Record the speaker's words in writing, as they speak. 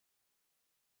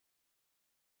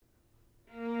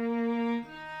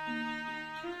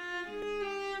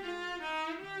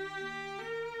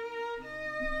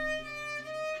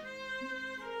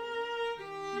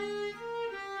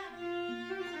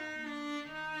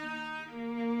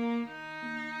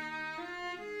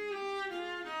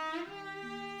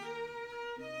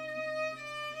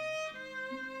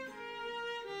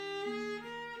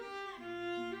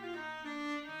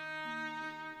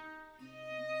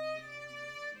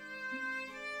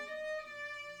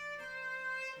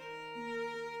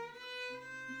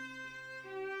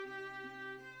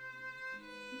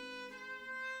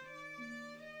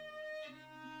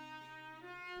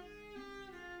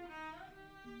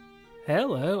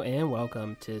Hello and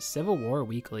welcome to Civil War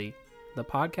Weekly, the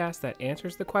podcast that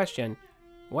answers the question,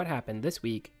 what happened this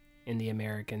week in the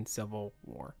American Civil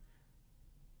War?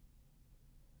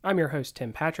 I'm your host,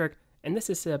 Tim Patrick, and this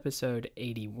is episode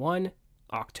 81,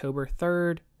 October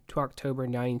 3rd to October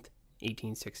 9th,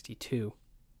 1862.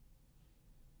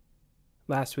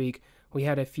 Last week, we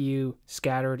had a few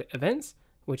scattered events,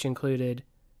 which included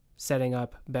setting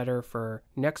up better for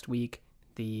next week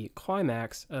the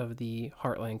climax of the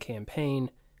Heartland Campaign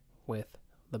with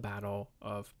the Battle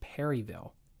of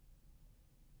Perryville.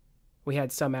 We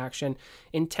had some action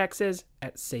in Texas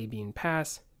at Sabine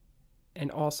Pass,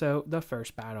 and also the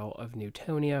First Battle of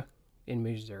Newtonia in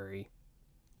Missouri.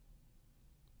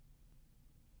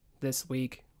 This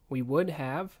week, we would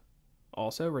have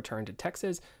also returned to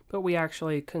Texas, but we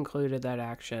actually concluded that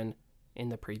action in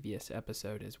the previous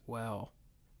episode as well.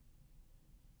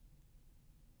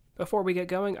 Before we get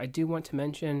going, I do want to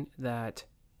mention that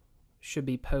should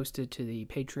be posted to the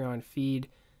Patreon feed.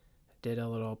 Did a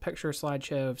little picture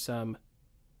slideshow of some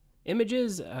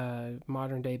images,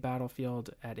 modern day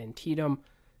battlefield at Antietam.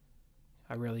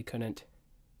 I really couldn't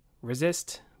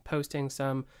resist posting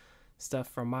some stuff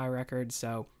from my record,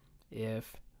 so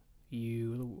if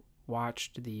you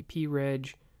watched the Pea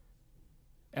Ridge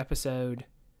episode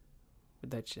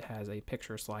that has a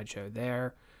picture slideshow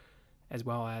there, as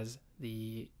well as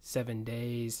the 7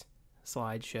 days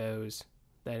slideshows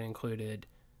that included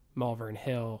Malvern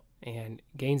Hill and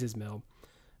Gaines's Mill.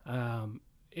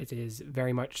 It is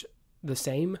very much the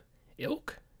same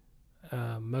ilk,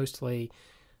 mostly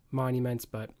monuments,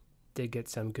 but did get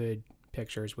some good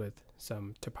pictures with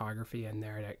some topography in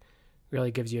there that really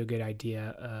gives you a good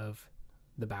idea of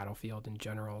the battlefield in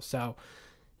general. So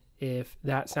if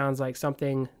that sounds like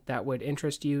something that would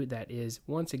interest you, that is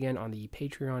once again on the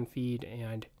Patreon feed,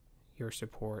 and your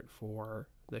support for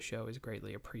the show is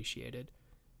greatly appreciated.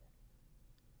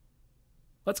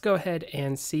 Let's go ahead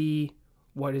and see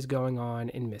what is going on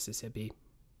in Mississippi.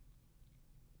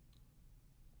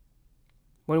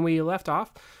 When we left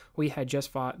off, we had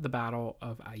just fought the Battle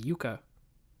of Iuka.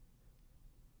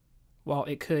 While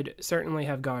it could certainly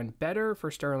have gone better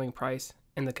for Sterling Price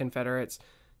and the Confederates,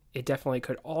 it definitely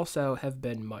could also have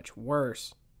been much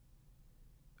worse.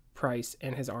 Price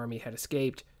and his army had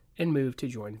escaped and moved to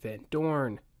join Van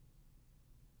Dorn.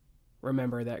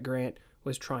 Remember that Grant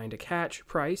was trying to catch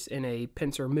Price in a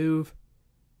pincer move,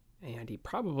 and he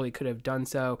probably could have done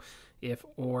so if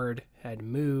Ord had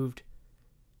moved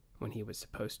when he was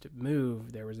supposed to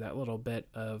move. There was that little bit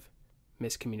of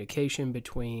miscommunication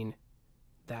between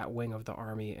that wing of the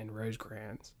army and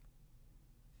Rosecrans.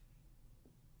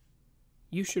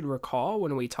 You should recall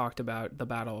when we talked about the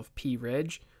Battle of Pea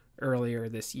Ridge earlier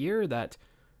this year that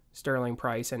Sterling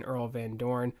Price and Earl Van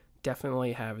Dorn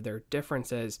definitely have their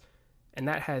differences, and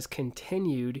that has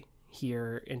continued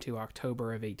here into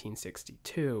October of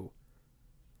 1862.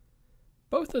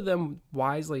 Both of them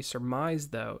wisely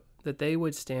surmised, though, that they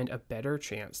would stand a better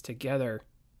chance together.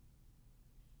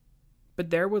 But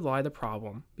there would lie the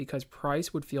problem, because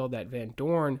Price would feel that Van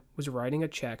Dorn was writing a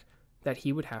check that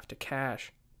he would have to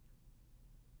cash.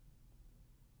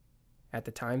 At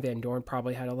the time, Van Dorn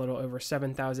probably had a little over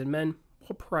 7,000 men,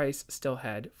 while Price still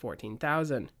had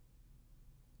 14,000.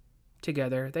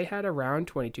 Together, they had around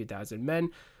 22,000 men,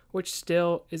 which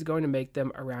still is going to make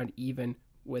them around even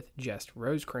with just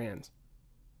Rosecrans.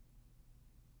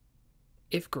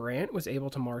 If Grant was able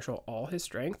to marshal all his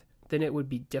strength, then it would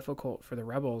be difficult for the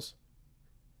rebels.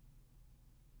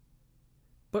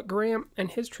 But Grant and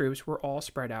his troops were all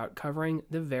spread out, covering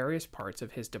the various parts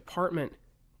of his department,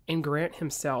 and Grant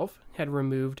himself had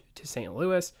removed to St.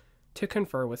 Louis to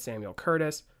confer with Samuel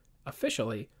Curtis,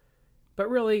 officially, but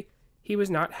really, he was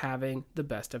not having the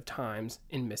best of times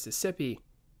in Mississippi.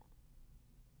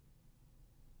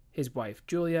 His wife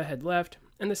Julia had left,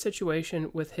 and the situation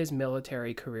with his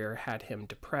military career had him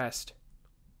depressed.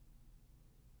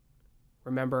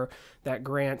 Remember that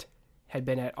Grant had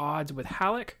been at odds with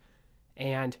Halleck,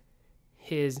 and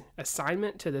his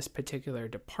assignment to this particular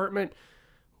department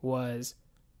was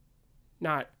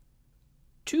not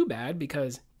too bad,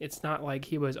 because it's not like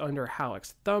he was under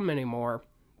Halleck's thumb anymore,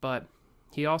 but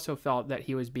he also felt that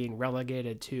he was being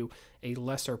relegated to a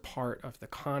lesser part of the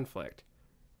conflict.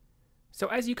 So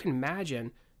as you can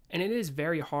imagine, and it is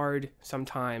very hard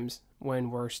sometimes when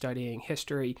we're studying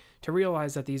history to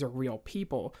realize that these are real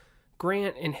people,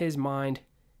 Grant in his mind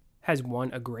has won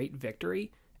a great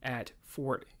victory at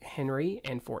Fort Henry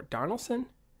and Fort Donelson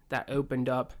that opened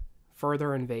up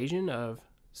further invasion of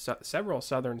several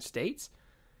southern states.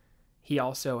 He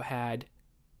also had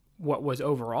what was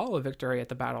overall a victory at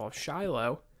the Battle of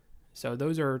Shiloh. So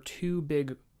those are two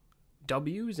big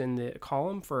W's in the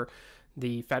column for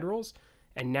the Federals,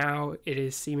 and now it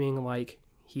is seeming like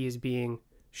he is being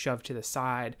shoved to the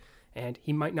side, and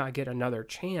he might not get another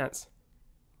chance.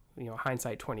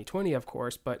 Hindsight 2020, of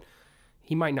course, but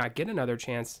he might not get another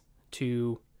chance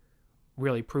to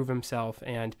really prove himself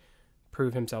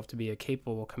to be a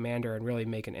capable commander and really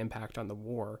make an impact on the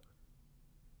war.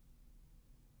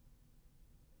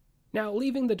 Now,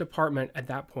 leaving the department at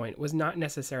that point was not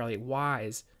necessarily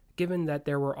wise, given that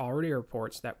there were already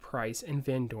reports that Price and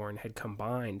Van Dorn had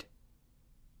combined.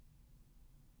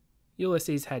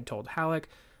 Ulysses had told Halleck,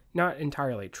 not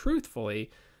entirely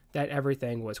truthfully, that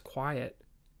everything was quiet.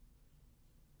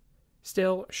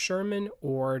 Still, Sherman,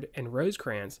 Ord, and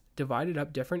Rosecrans divided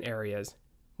up different areas,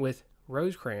 with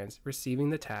Rosecrans receiving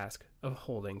the task of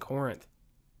holding Corinth.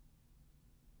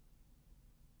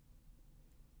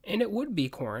 And it would be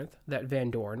Corinth that Van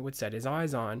Dorn would set his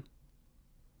eyes on.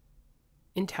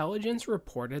 Intelligence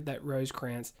reported that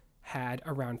Rosecrans had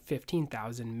around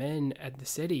 15,000 men at the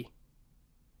city.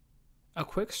 A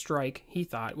quick strike, he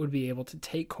thought, would be able to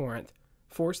take Corinth,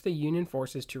 force the Union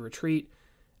forces to retreat,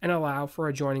 and allow for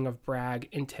a joining of Bragg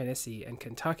in Tennessee and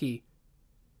Kentucky.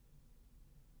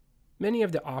 Many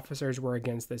of the officers were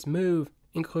against this move,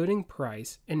 including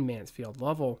Price and Mansfield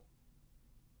Lovell.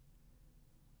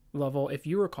 Lovell, if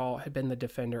you recall, had been the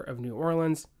defender of New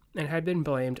Orleans and had been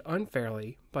blamed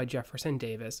unfairly by Jefferson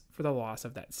Davis for the loss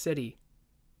of that city.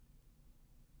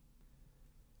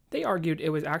 They argued it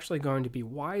was actually going to be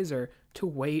wiser to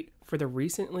wait for the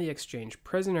recently exchanged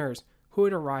prisoners who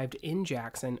had arrived in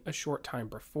Jackson a short time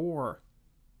before.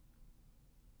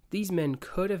 These men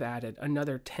could have added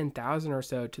another 10,000 or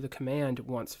so to the command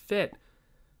once fit,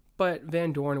 but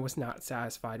Van Dorn was not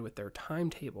satisfied with their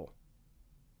timetable.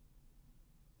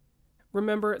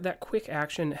 Remember that quick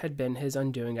action had been his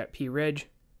undoing at Pea Ridge,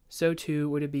 so too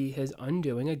would it be his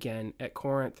undoing again at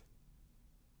Corinth.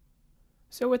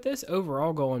 So with this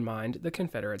overall goal in mind, the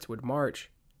Confederates would march.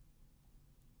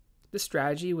 The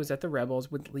strategy was that the rebels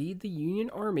would lead the Union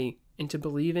Army into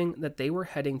believing that they were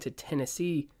heading to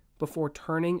Tennessee before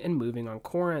turning and moving on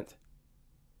Corinth.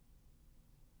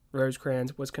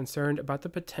 Rosecrans was concerned about the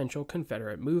potential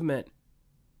Confederate movement.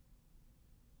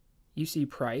 U.C.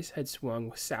 Price had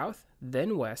swung south,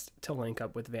 then west to link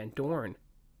up with Van Dorn.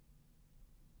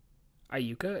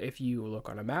 Iuka, if you look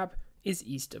on a map, is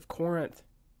east of Corinth.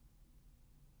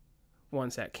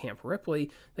 Once at Camp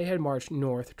Ripley, they had marched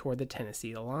north toward the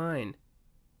Tennessee line.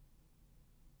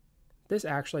 This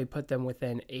actually put them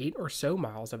within 8 or so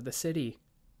miles of the city.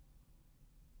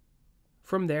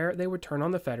 From there, they would turn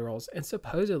on the Federals and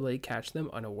supposedly catch them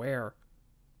unaware.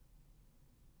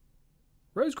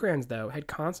 Rosecrans, though, had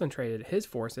concentrated his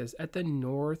forces at the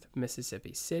North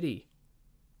Mississippi City.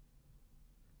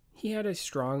 He had a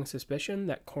strong suspicion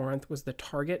that Corinth was the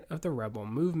target of the rebel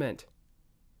movement.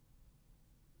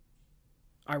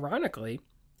 Ironically,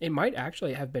 it might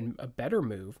actually have been a better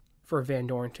move for Van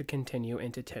Dorn to continue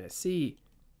into Tennessee,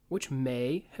 which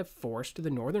may have forced the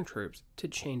northern troops to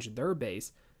change their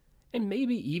base and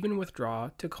maybe even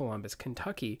withdraw to Columbus,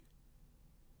 Kentucky.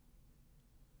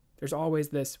 There's always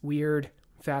this weird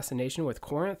fascination with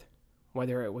Corinth,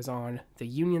 whether it was on the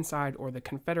Union side or the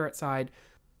Confederate side.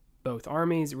 Both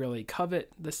armies really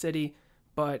covet the city,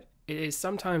 but it is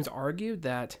sometimes argued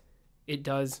that it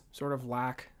does sort of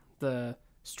lack the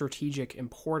strategic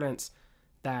importance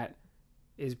that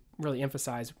is really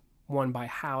emphasized, one by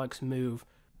Halleck's move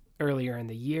earlier in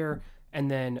the year, and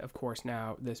then, of course,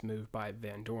 now this move by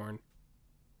Van Dorn.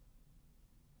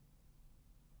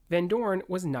 Van Dorn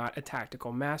was not a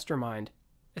tactical mastermind,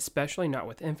 especially not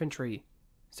with infantry,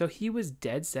 so he was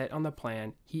dead set on the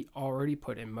plan he already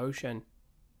put in motion.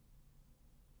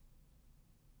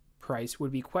 Price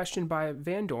would be questioned by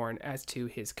Van Dorn as to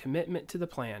his commitment to the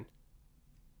plan.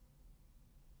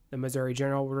 The Missouri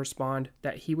general would respond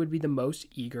that he would be the most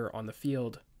eager on the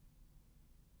field.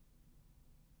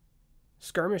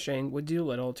 Skirmishing would do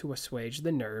little to assuage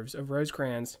the nerves of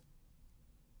Rosecrans.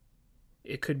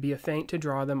 It could be a feint to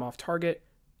draw them off target.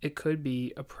 It could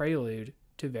be a prelude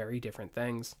to very different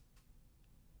things.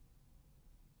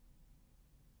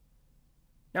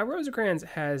 Now, Rosecrans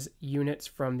has units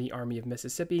from the Army of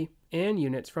Mississippi and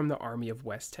units from the Army of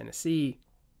West Tennessee.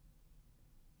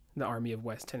 The Army of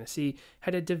West Tennessee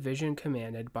had a division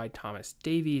commanded by Thomas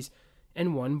Davies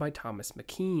and one by Thomas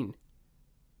McKean.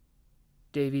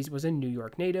 Davies was a New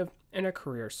York native and a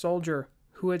career soldier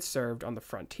who had served on the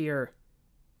frontier.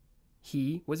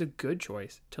 He was a good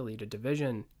choice to lead a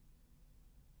division.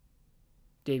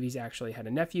 Davies actually had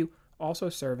a nephew also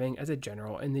serving as a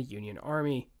general in the Union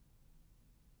Army.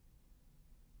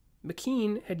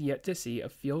 McKean had yet to see a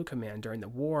field command during the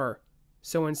war,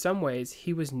 so in some ways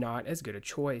he was not as good a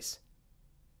choice.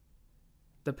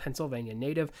 the Pennsylvania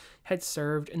native, had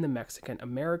served in the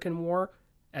Mexican-American War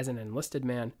as an enlisted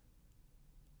man.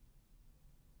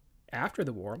 After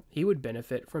the war, he would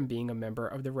benefit from being a member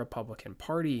of the Republican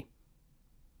Party.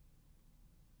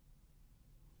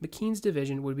 McKean's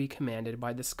division would be commanded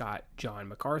by the Scot John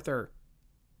MacArthur.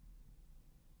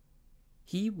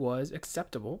 He was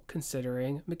acceptable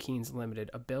considering McKean's limited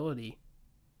ability.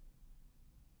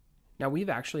 Now, we've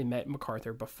actually met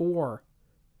MacArthur before.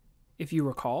 If you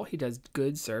recall, he does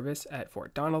good service at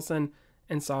Fort Donelson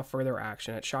and saw further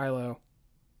action at Shiloh.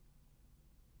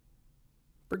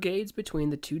 Brigades between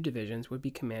the two divisions would be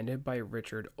commanded by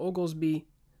Richard Oglesby,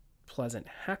 Pleasant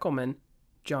Hackelman,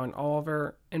 John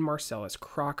Oliver, and Marcellus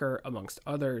Crocker, amongst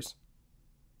others.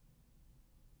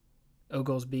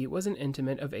 Oglesby was an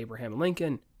intimate of Abraham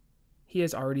Lincoln. He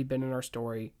has already been in our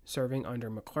story, serving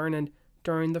under McClernand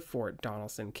during the Fort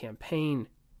Donelson campaign.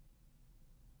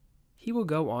 He will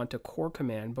go on to Corps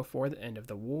Command before the end of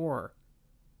the war.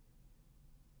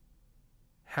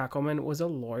 Hackelman was a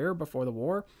lawyer before the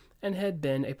war and had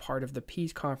been a part of the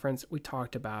peace conference we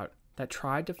talked about that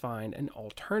tried to find an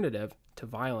alternative to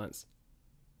violence.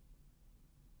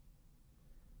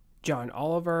 John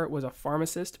Oliver was a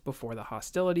pharmacist before the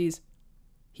hostilities.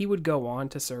 He would go on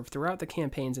to serve throughout the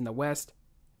campaigns in the West,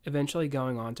 eventually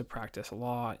going on to practice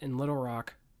law in Little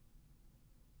Rock.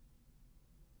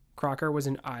 Crocker was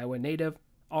an Iowa native,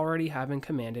 already having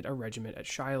commanded a regiment at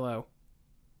Shiloh.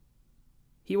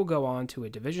 He will go on to a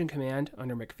division command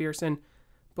under McPherson,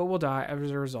 but will die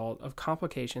as a result of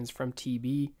complications from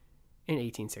TB in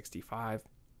 1865.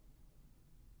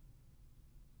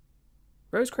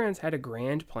 Rosecrans had a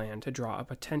grand plan to draw a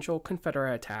potential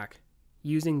Confederate attack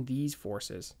using these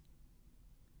forces.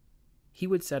 He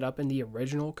would set up in the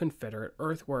original Confederate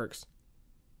earthworks.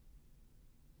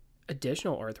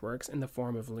 Additional earthworks in the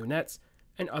form of lunettes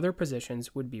and other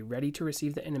positions would be ready to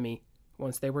receive the enemy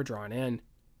once they were drawn in.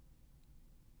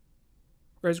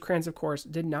 Rosecrans, of course,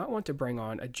 did not want to bring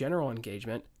on a general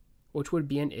engagement, which would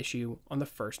be an issue on the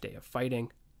first day of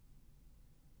fighting.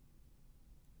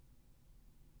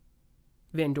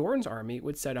 Van Dorn's army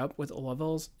would set up with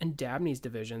Lovell's and Dabney's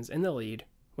divisions in the lead,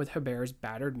 with Hebert's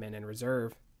battered men in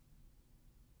reserve.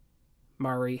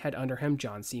 Maury had under him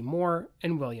John C. Moore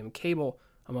and William Cable,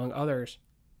 among others.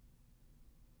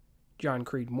 John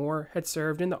Creed Moore had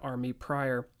served in the Army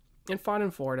prior and fought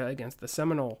in Florida against the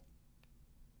Seminole.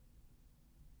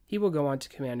 He will go on to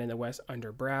command in the West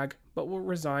under Bragg, but will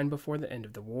resign before the end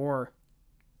of the war.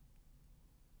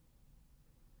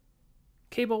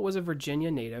 Cable was a Virginia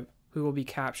native who will be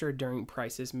captured during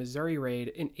Price's Missouri raid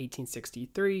in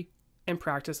 1863 and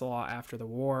practice law after the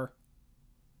war.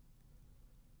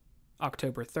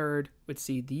 October 3rd would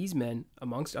see these men,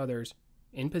 amongst others,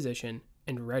 in position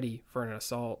and ready for an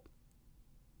assault.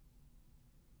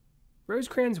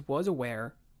 Rosecrans was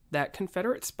aware that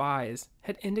Confederate spies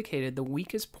had indicated the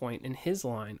weakest point in his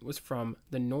line was from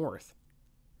the north.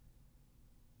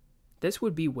 This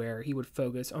would be where he would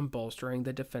focus on bolstering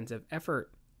the defensive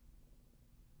effort.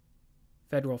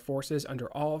 Federal forces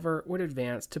under Oliver would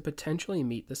advance to potentially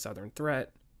meet the southern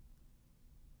threat.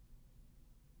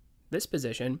 This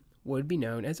position would be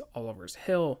known as Oliver's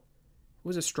Hill. It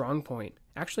was a strong point,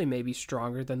 actually maybe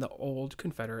stronger than the old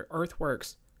Confederate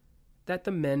earthworks that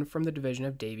the men from the division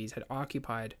of Davies had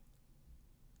occupied.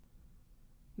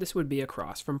 This would be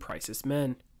across from Price's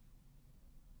men.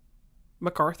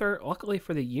 MacArthur, luckily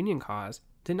for the Union cause,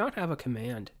 did not have a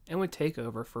command and would take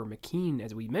over for McKean,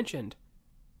 as we mentioned.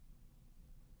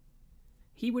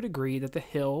 He would agree that the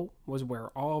hill was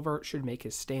where Oliver should make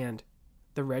his stand,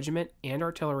 the regiment and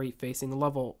artillery facing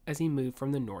Lovell as he moved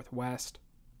from the northwest.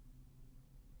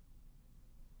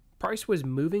 Price was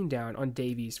moving down on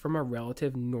Davies from a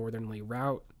relative northerly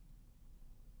route.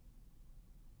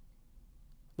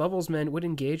 Lovell's men would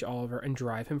engage Oliver and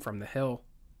drive him from the hill.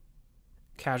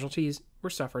 Casualties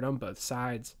were suffered on both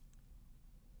sides.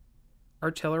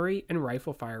 Artillery and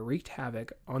rifle fire wreaked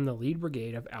havoc on the lead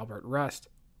brigade of Albert Rust,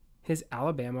 his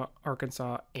Alabama,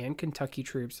 Arkansas, and Kentucky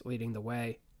troops leading the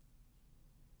way.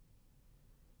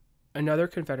 Another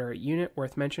Confederate unit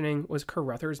worth mentioning was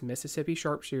Carruthers Mississippi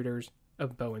Sharpshooters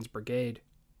of Bowen's brigade.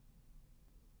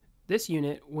 This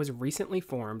unit was recently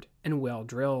formed and well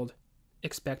drilled,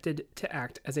 expected to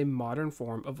act as a modern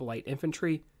form of light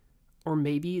infantry, or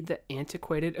maybe the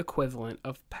antiquated equivalent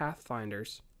of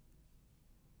Pathfinders.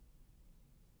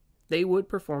 They would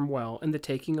perform well in the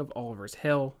taking of Oliver's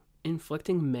Hill,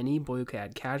 inflicting many Blue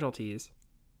Cad casualties.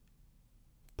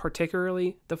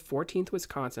 Particularly, the 14th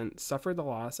Wisconsin suffered the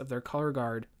loss of their color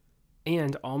guard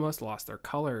and almost lost their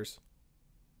colors.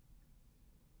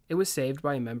 It was saved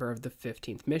by a member of the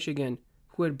 15th Michigan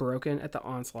who had broken at the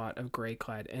onslaught of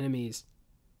gray-clad enemies,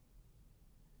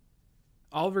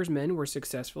 Oliver's men were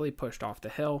successfully pushed off the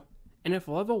hill, and if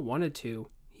Lovell wanted to,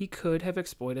 he could have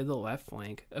exploited the left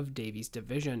flank of Davies'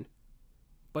 division,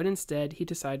 but instead he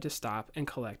decided to stop and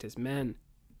collect his men.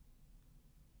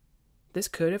 This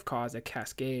could have caused a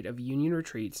cascade of Union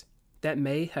retreats that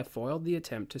may have foiled the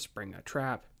attempt to spring a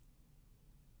trap.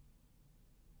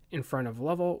 In front of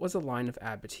Lovell was a line of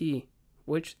abattis,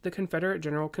 which the Confederate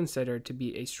general considered to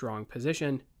be a strong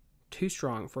position, too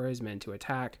strong for his men to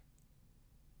attack.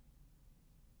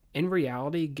 In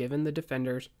reality, given the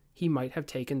defenders, he might have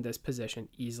taken this position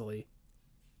easily.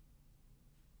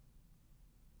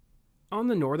 On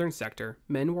the northern sector,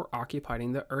 men were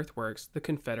occupying the earthworks the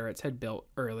Confederates had built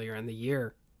earlier in the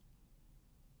year.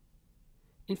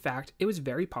 In fact, it was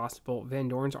very possible Van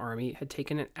Dorn's army had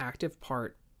taken an active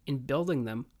part in building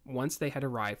them once they had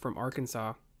arrived from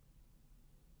Arkansas.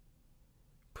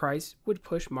 Price would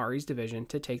push Maury's division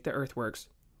to take the earthworks,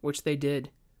 which they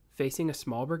did, facing a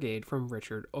small brigade from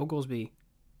Richard Oglesby.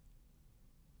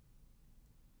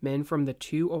 Men from the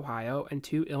 2 Ohio and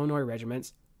 2 Illinois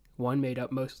regiments, one made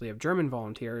up mostly of German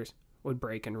volunteers, would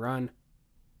break and run.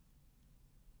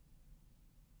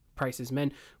 Price's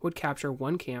men would capture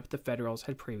one camp the Federals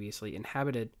had previously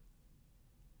inhabited.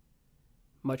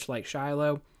 Much like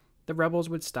Shiloh, the rebels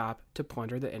would stop to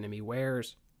plunder the enemy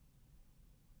wares.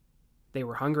 They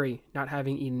were hungry, not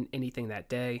having eaten anything that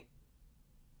day.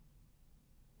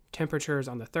 Temperatures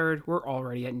on the 3rd were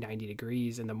already at 90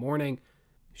 degrees in the morning,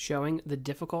 showing the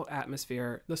difficult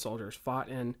atmosphere the soldiers fought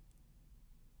in.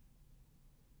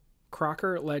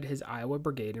 Crocker led his Iowa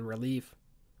Brigade in relief,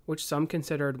 which some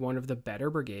considered one of the better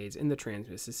brigades in the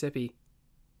Trans-Mississippi.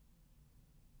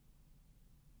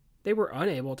 They were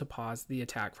unable to pause the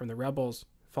attack from the rebels,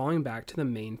 falling back to the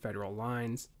main Federal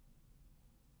lines.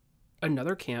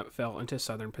 Another camp fell into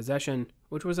Southern possession,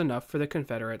 which was enough for the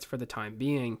Confederates for the time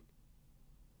being.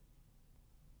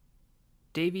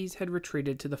 Davies had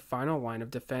retreated to the final line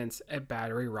of defense at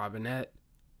Battery Robinette.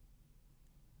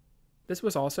 This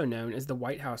was also known as the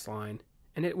White House Line,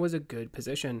 and it was a good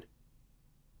position.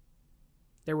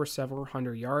 There were several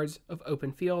hundred yards of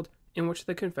open field in which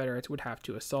the Confederates would have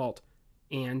to assault,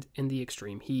 and in the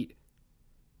extreme heat.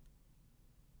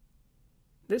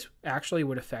 This actually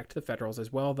would affect the Federals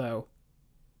as well, though.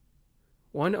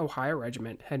 One Ohio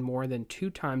regiment had more than 2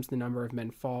 times the number of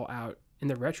men fall out in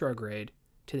the retrograde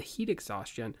to the heat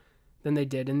exhaustion than they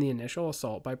did in the initial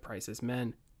assault by Price's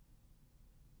men.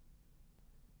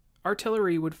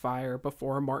 Artillery would fire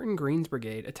before Martin Green's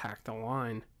brigade attacked the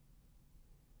line.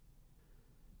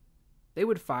 They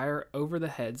would fire over the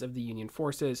heads of the Union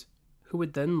forces, who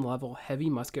would then level heavy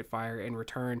musket fire in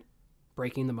return,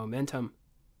 breaking the momentum.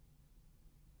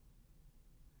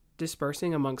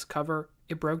 Dispersing amongst cover,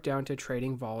 it broke down to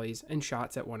trading volleys and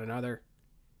shots at one another.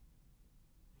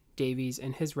 Davies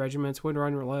and his regiments would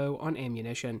run low on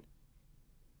ammunition.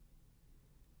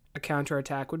 A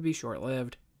counterattack would be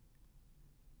short-lived.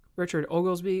 Richard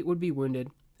Oglesby would be wounded,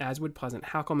 as would Pleasant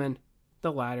Hackelman,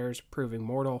 the latter's proving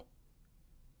mortal.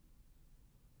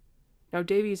 Now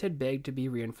Davies had begged to be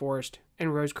reinforced,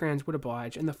 and Rosecrans would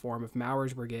oblige in the form of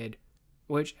Mower's brigade,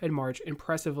 which had marched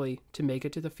impressively to make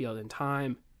it to the field in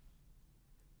time.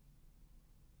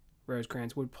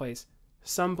 Rosecrans would place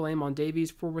some blame on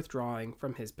Davies for withdrawing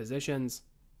from his positions,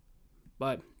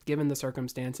 but given the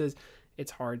circumstances,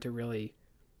 it's hard to really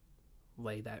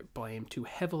lay that blame too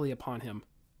heavily upon him.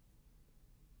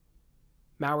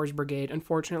 Mower's brigade,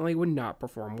 unfortunately, would not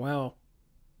perform well.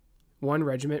 One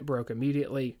regiment broke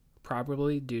immediately,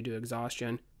 probably due to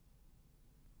exhaustion.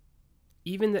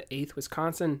 Even the 8th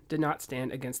Wisconsin did not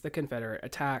stand against the Confederate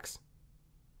attacks.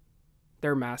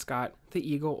 Their mascot, the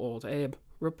Eagle Old Abe,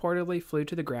 reportedly flew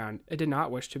to the ground and did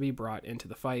not wish to be brought into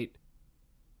the fight.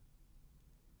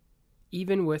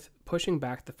 Even with pushing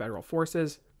back the Federal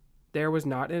forces, there was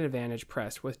not an advantage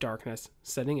pressed with darkness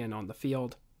setting in on the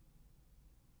field.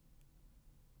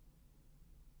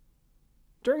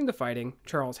 During the fighting,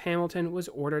 Charles Hamilton was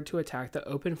ordered to attack the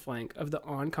open flank of the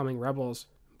oncoming rebels,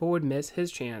 but would miss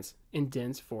his chance in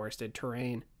dense forested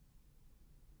terrain.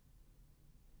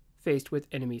 Faced with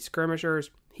enemy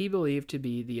skirmishers, he believed to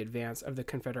be the advance of the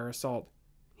Confederate assault.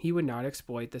 He would not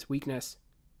exploit this weakness.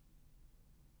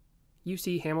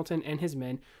 U.C. Hamilton and his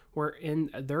men were in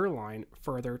their line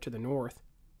further to the north.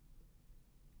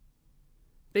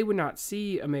 They would not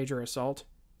see a major assault,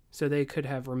 so they could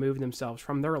have removed themselves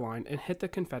from their line and hit the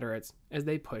Confederates as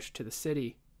they pushed to the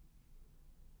city.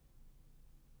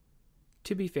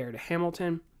 To be fair to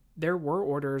Hamilton, there were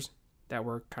orders that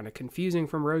were kind of confusing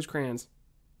from Rosecrans.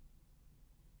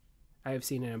 I have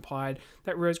seen it implied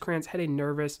that Rosecrans had a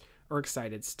nervous or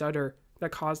excited stutter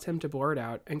that caused him to blurt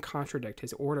out and contradict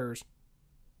his orders.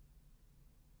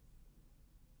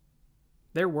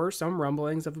 There were some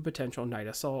rumblings of a potential night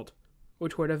assault,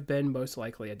 which would have been most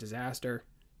likely a disaster.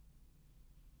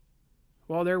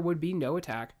 While there would be no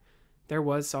attack, there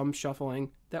was some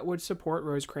shuffling that would support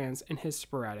Rosecrans in his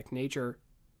sporadic nature.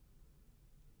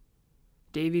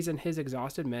 Davies and his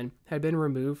exhausted men had been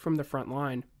removed from the front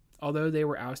line, although they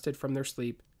were ousted from their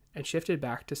sleep and shifted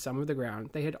back to some of the ground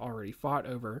they had already fought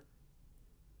over.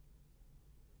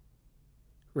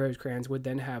 Rosecrans would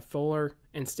then have Fuller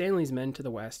and Stanley's men to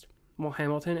the west, while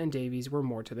Hamilton and Davies were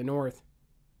more to the north.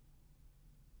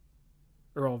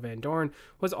 Earl Van Dorn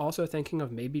was also thinking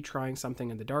of maybe trying something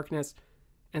in the darkness,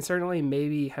 and certainly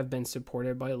maybe have been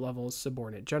supported by Lovell's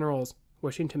subordinate generals,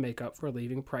 wishing to make up for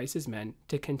leaving Price's men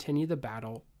to continue the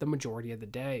battle the majority of the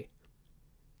day.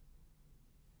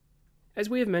 As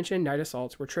we have mentioned, night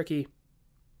assaults were tricky.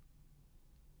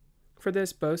 For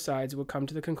this, both sides would come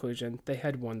to the conclusion they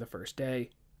had won the first day.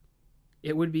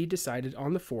 It would be decided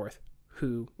on the fourth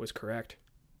who was correct.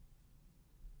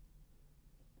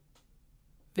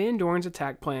 Van Dorn's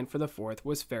attack plan for the 4th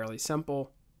was fairly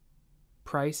simple.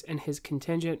 Price and his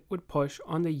contingent would push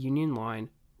on the Union line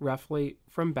roughly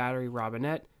from Battery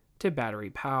Robinette to Battery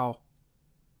Powell.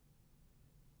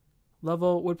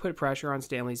 Lovell would put pressure on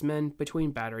Stanley's men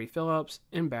between Battery Phillips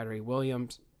and Battery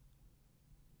Williams.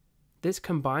 This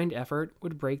combined effort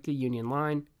would break the Union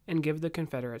line and give the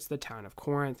Confederates the town of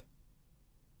Corinth.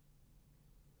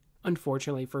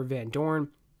 Unfortunately for Van Dorn,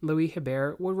 Louis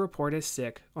Hébert would report as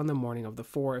sick on the morning of the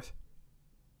 4th.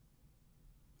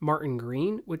 Martin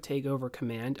Green would take over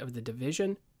command of the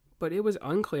division, but it was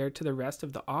unclear to the rest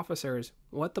of the officers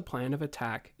what the plan of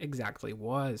attack exactly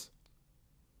was.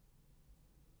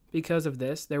 Because of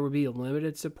this, there would be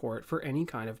limited support for any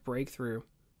kind of breakthrough.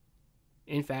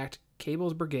 In fact,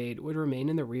 Cable's brigade would remain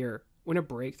in the rear when a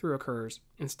breakthrough occurs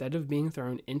instead of being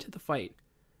thrown into the fight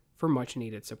for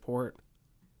much-needed support.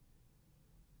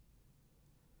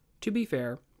 To be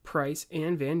fair, Price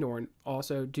and Van Dorn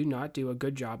also do not do a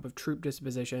good job of troop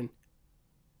disposition.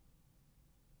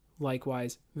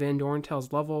 Likewise, Van Dorn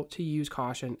tells Lovell to use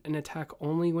caution and attack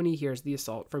only when he hears the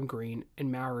assault from Greene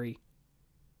and Maury.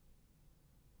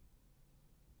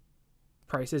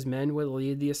 Price's men would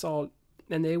lead the assault,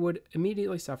 and they would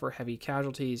immediately suffer heavy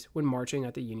casualties when marching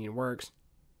at the Union works.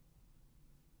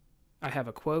 I have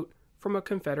a quote from a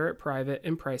Confederate private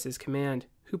in Price's command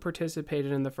who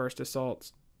participated in the first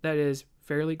assaults that is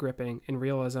fairly gripping in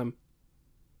realism.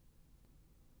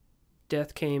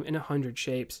 Death came in 100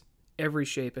 shapes, every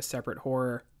shape a separate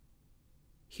horror.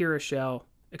 Here a shell,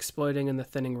 exploding in the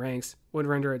thinning ranks, would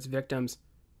render its victims,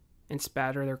 and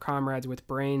spatter their comrades with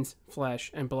brains, flesh,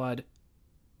 and blood.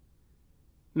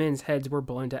 Men's heads were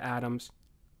blown to atoms.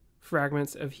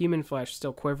 Fragments of human flesh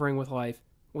still quivering with life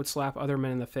would slap other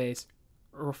men in the face,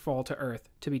 or fall to earth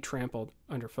to be trampled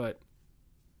underfoot.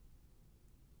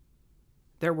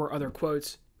 There were other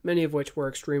quotes, many of which were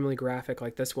extremely graphic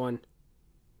like this one.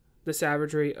 The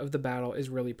savagery of the battle is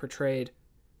really portrayed,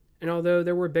 and although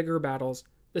there were bigger battles,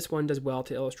 this one does well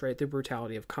to illustrate the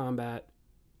brutality of combat.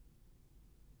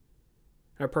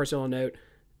 On a personal note,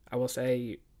 I will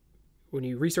say, when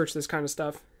you research this kind of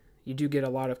stuff, you do get a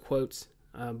lot of quotes,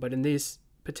 but in this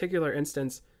particular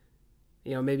instance,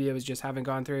 maybe it was just having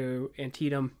gone through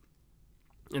Antietam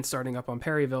and starting up on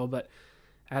Perryville, but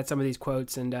I had some of these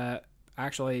quotes and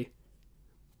actually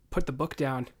put the book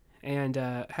down and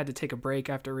had to take a break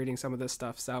after reading some of this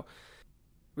stuff. So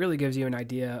really gives you an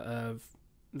idea of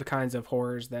the kinds of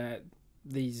horrors that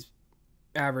these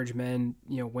average men,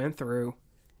 went through.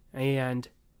 And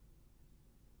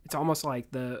it's almost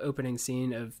like the opening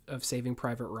scene of Saving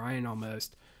Private Ryan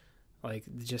almost, like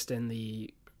just in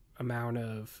the amount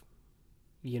of,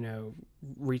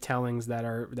 retellings that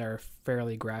are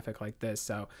fairly graphic like this.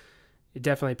 So it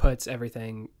definitely puts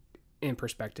everything in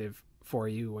perspective for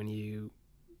you when you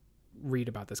read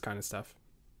about this kind of stuff.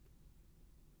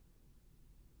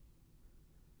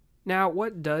 Now,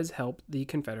 what does help the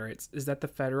Confederates is that the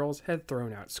Federals had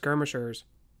thrown out skirmishers.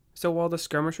 So while the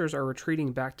skirmishers are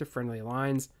retreating back to friendly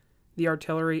lines, the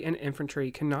artillery and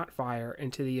infantry cannot fire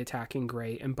into the attacking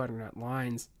Gray and Butternut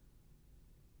lines.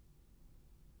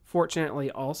 Fortunately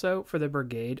also for the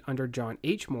brigade under John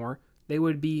H. Moore, they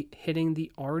would be hitting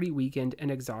the already weakened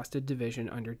and exhausted division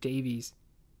under Davies.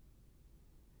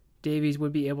 Davies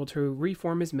would be able to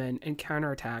reform his men and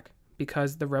counterattack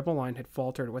because the rebel line had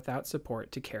faltered without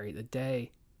support to carry the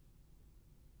day.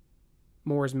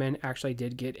 Moore's men actually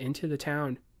did get into the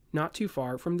town, not too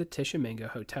far from the Tishomingo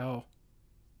Hotel.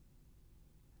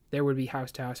 There would be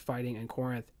house-to-house fighting in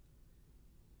Corinth.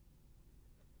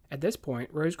 At this point,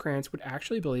 Rosecrans would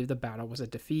actually believe the battle was a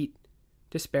defeat,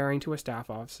 despairing to a staff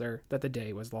officer that the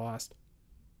day was lost.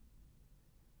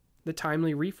 the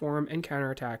timely reform and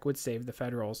counterattack would save the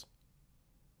Federals.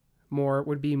 Moore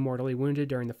would be mortally wounded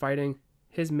during the fighting,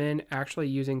 his men actually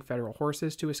using Federal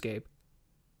horses to escape.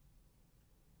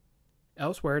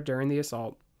 Elsewhere during the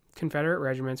assault, Confederate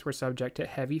regiments were subject to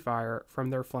heavy fire from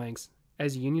their flanks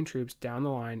as Union troops down the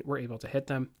line were able to hit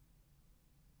them.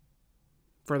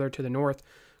 Further to the north,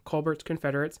 Colbert's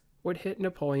Confederates would hit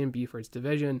Napoleon Buford's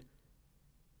division.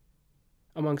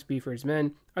 Amongst Buford's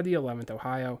men are the 11th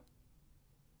Ohio.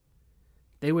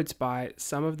 They would spy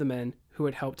some of the men who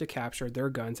had helped to capture their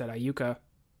guns at Iuka.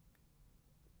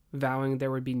 Vowing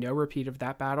there would be no repeat of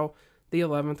that battle, the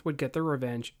 11th would get their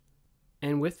revenge,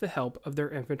 and with the help of their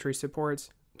infantry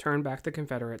supports, turn back the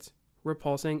Confederates,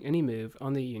 repulsing any move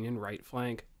on the Union right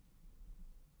flank.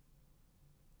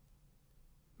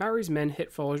 Maury's men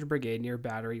hit Fuller's brigade near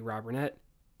Battery Robernet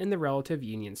in the relative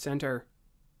Union center.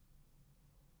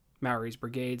 Maury's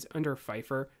brigades under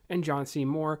Pfeiffer and John C.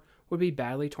 Moore would be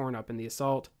badly torn up in the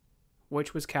assault,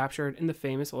 which was captured in the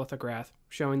famous lithograph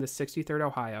showing the 63rd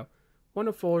Ohio, one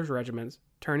of Fuller's regiments,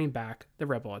 turning back the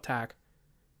rebel attack.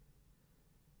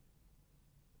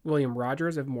 William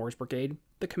Rogers of Moore's brigade,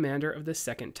 the commander of the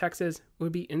 2nd Texas,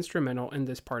 would be instrumental in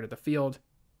this part of the field,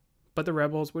 but the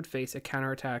rebels would face a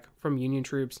counterattack from Union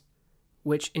troops,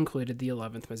 which included the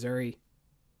 11th Missouri.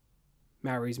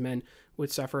 Maury's men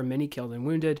would suffer many killed and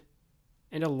wounded,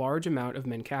 and a large amount of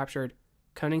men captured,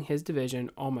 cutting his division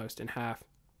almost in half.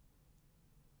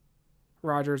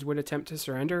 Rogers would attempt to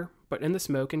surrender, but in the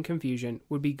smoke and confusion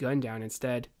would be gunned down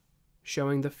instead,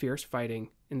 showing the fierce fighting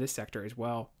in this sector as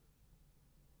well.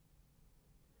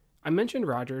 I mentioned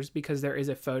Rogers because there is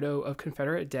a photo of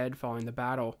Confederate dead following the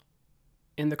battle,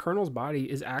 and the colonel's body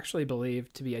is actually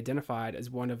believed to be identified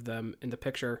as one of them in the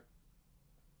picture.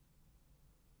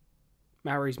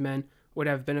 Maury's men would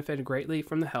have benefited greatly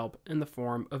from the help in the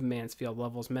form of Mansfield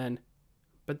Lovell's men,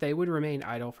 but they would remain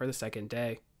idle for the second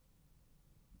day.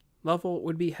 Lovell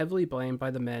would be heavily blamed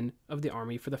by the men of the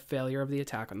army for the failure of the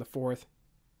attack on the 4th.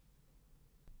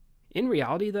 In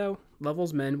reality, though,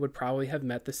 Lovell's men would probably have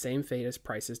met the same fate as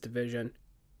Price's division.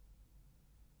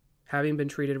 Having been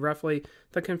treated roughly,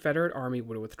 the Confederate army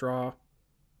would withdraw.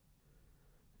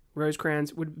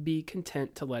 Rosecrans would be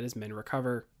content to let his men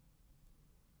recover.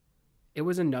 It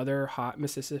was another hot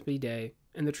Mississippi day,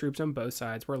 and the troops on both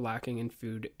sides were lacking in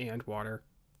food and water.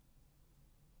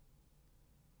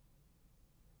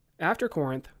 After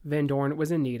Corinth, Van Dorn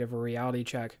was in need of a reality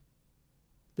check.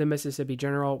 The Mississippi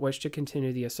general wished to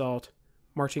continue the assault,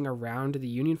 marching around the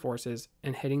Union forces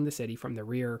and hitting the city from the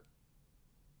rear.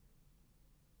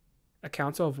 A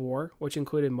council of war, which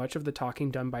included much of the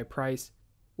talking done by Price,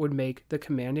 would make the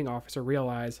commanding officer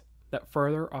realize that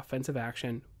further offensive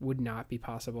action would not be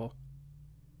possible.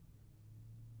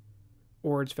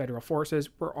 Ord's federal forces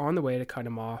were on the way to cut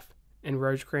him off, and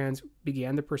Rosecrans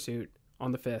began the pursuit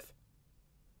on the 5th.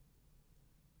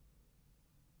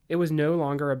 It was no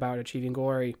longer about achieving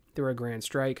glory through a grand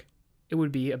strike. It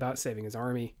would be about saving his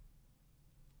army.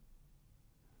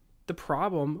 The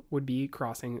problem would be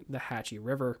crossing the Hatchie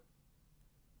River.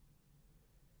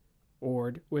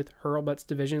 Ord, with Hurlbut's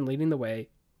division leading the way,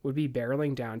 would be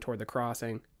barreling down toward the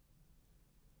crossing.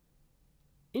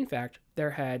 In fact,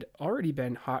 there had already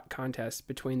been hot contests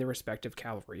between the respective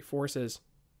cavalry forces.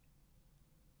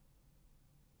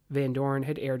 Van Dorn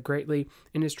had erred greatly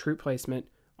in his troop placement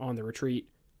on the retreat.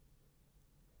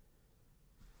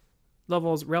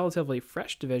 Lovell's relatively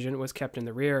fresh division was kept in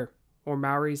the rear, or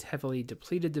Maury's heavily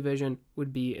depleted division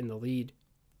would be in the lead.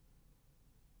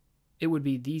 It would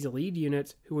be these lead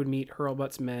units who would meet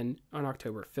Hurlbut's men on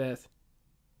October 5th.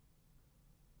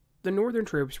 The northern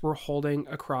troops were holding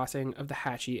a crossing of the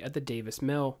Hatchie at the Davis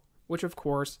Mill, which of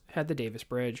course had the Davis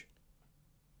Bridge.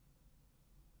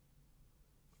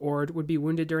 Ord would be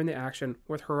wounded during the action,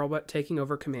 with Hurlbut taking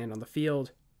over command on the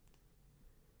field.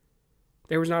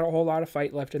 There was not a whole lot of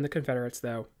fight left in the Confederates,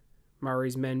 though.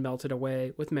 Maury's men melted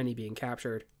away, with many being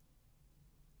captured.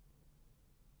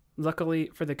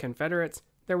 Luckily for the Confederates,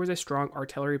 there was a strong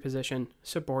artillery position,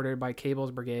 supported by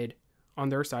Cable's brigade, on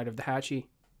their side of the Hatchie.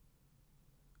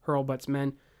 Hurlbut's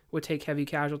men would take heavy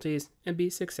casualties and be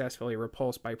successfully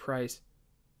repulsed by Price.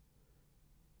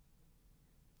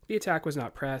 The attack was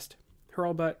not pressed,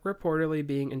 Hurlbut reportedly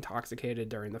being intoxicated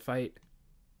during the fight.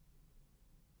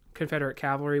 Confederate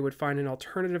cavalry would find an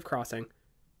alternative crossing,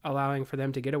 allowing for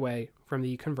them to get away from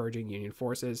the converging Union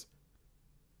forces.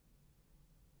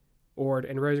 Ord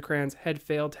and Rosecrans had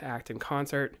failed to act in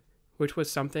concert, which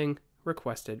was something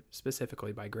requested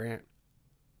specifically by Grant.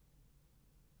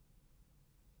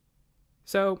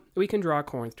 So, we can draw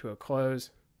Corinth to a close.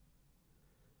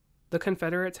 The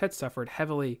Confederates had suffered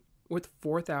heavily, with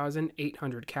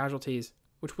 4,800 casualties,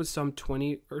 which was some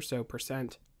 20 or so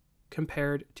percent,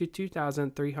 compared to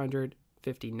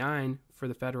 2,359 for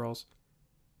the Federals.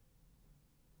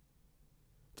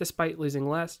 Despite losing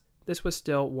less, this was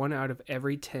still 1 out of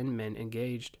every 10 men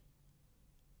engaged.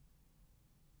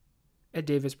 At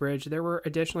Davis Bridge, there were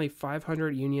additionally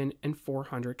 500 Union and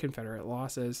 400 Confederate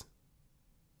losses.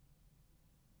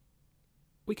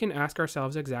 We can ask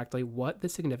ourselves exactly what the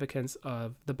significance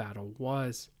of the battle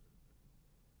was.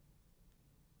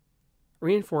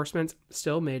 Reinforcements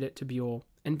still made it to Buell,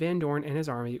 and Van Dorn and his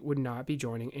army would not be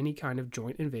joining any kind of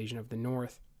joint invasion of the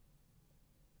North.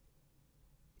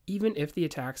 Even if the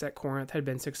attacks at Corinth had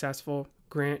been successful,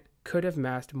 Grant could have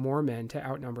massed more men to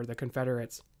outnumber the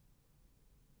Confederates.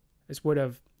 This would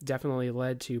have definitely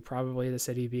led to probably the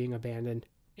city being abandoned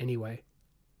anyway.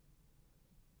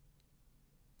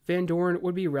 Van Dorn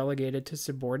would be relegated to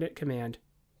subordinate command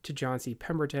to John C.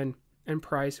 Pemberton, and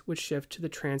Price would shift to the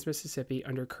Trans-Mississippi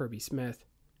under Kirby Smith.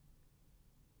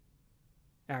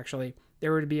 Actually,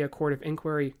 there would be a court of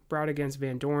inquiry brought against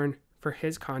Van Dorn for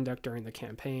his conduct during the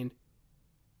campaign.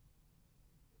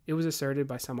 It was asserted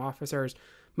by some officers,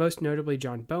 most notably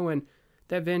John Bowen,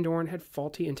 that Van Dorn had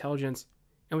faulty intelligence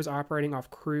and was operating off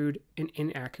crude and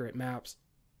inaccurate maps.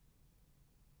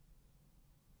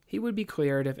 He would be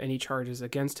cleared of any charges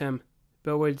against him,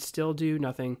 but would still do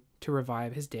nothing to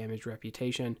revive his damaged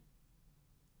reputation.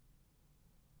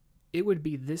 It would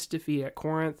be this defeat at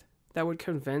Corinth that would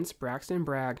convince Braxton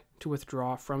Bragg to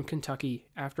withdraw from Kentucky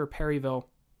after Perryville,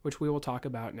 which we will talk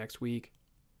about next week.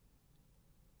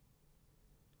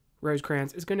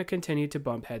 Rosecrans is going to continue to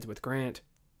bump heads with Grant.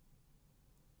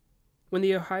 When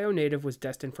the Ohio native was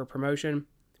destined for promotion,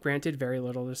 Grant did very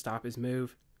little to stop his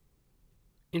move.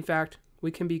 In fact,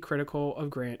 we can be critical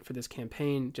of Grant for this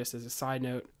campaign, just as a side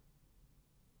note.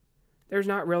 There's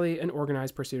not really an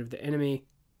organized pursuit of the enemy.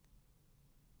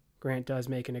 Grant does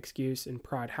make an excuse and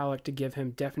prod Halleck to give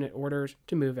him definite orders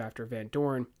to move after Van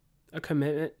Dorn, a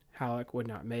commitment Halleck would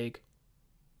not make.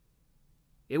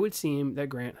 It would seem that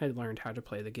Grant had learned how to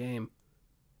play the game.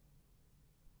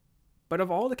 But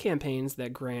of all the campaigns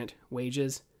that Grant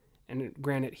wages, and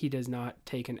granted he does not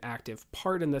take an active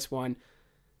part in this one,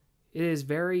 it is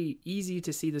very easy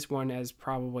to see this one as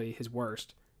probably his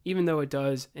worst. Even though it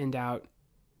does end out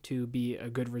to be a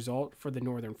good result for the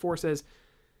Northern forces,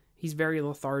 he's very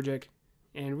lethargic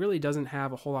and really doesn't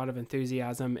have a whole lot of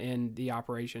enthusiasm in the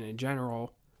operation in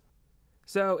general.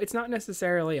 So it's not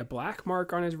necessarily a black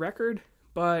mark on his record,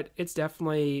 but it's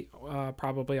definitely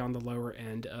probably on the lower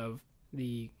end of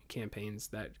the campaigns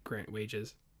that Grant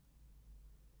wages.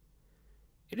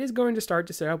 It is going to start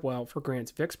to set up well for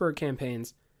Grant's Vicksburg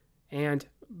campaigns, and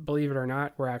believe it or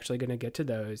not, we're actually going to get to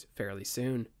those fairly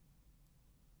soon.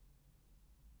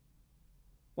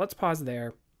 Let's pause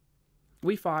there.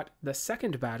 We fought the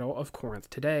Second Battle of Corinth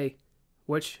today,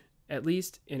 which, at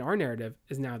least in our narrative,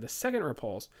 is now the second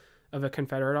repulse of a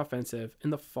Confederate offensive in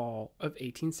the fall of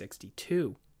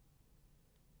 1862.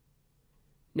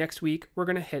 Next week, we're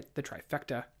going to hit the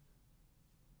trifecta.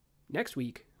 Next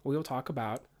week, we will talk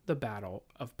about the Battle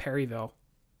of Perryville.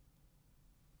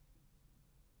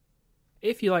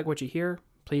 If you like what you hear,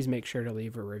 please make sure to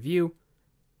leave a review.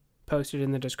 Posted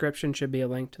in the description should be a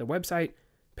link to the website,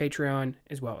 Patreon,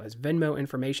 as well as Venmo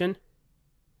information.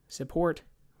 Support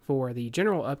for the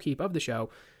general upkeep of the show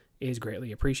is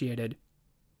greatly appreciated.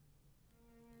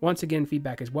 Once again,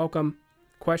 feedback is welcome.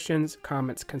 Questions,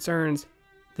 comments, concerns,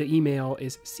 the email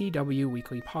is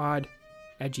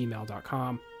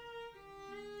cwweeklypod@gmail.com.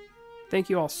 Thank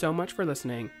you all so much for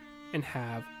listening, and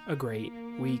have a great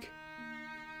week.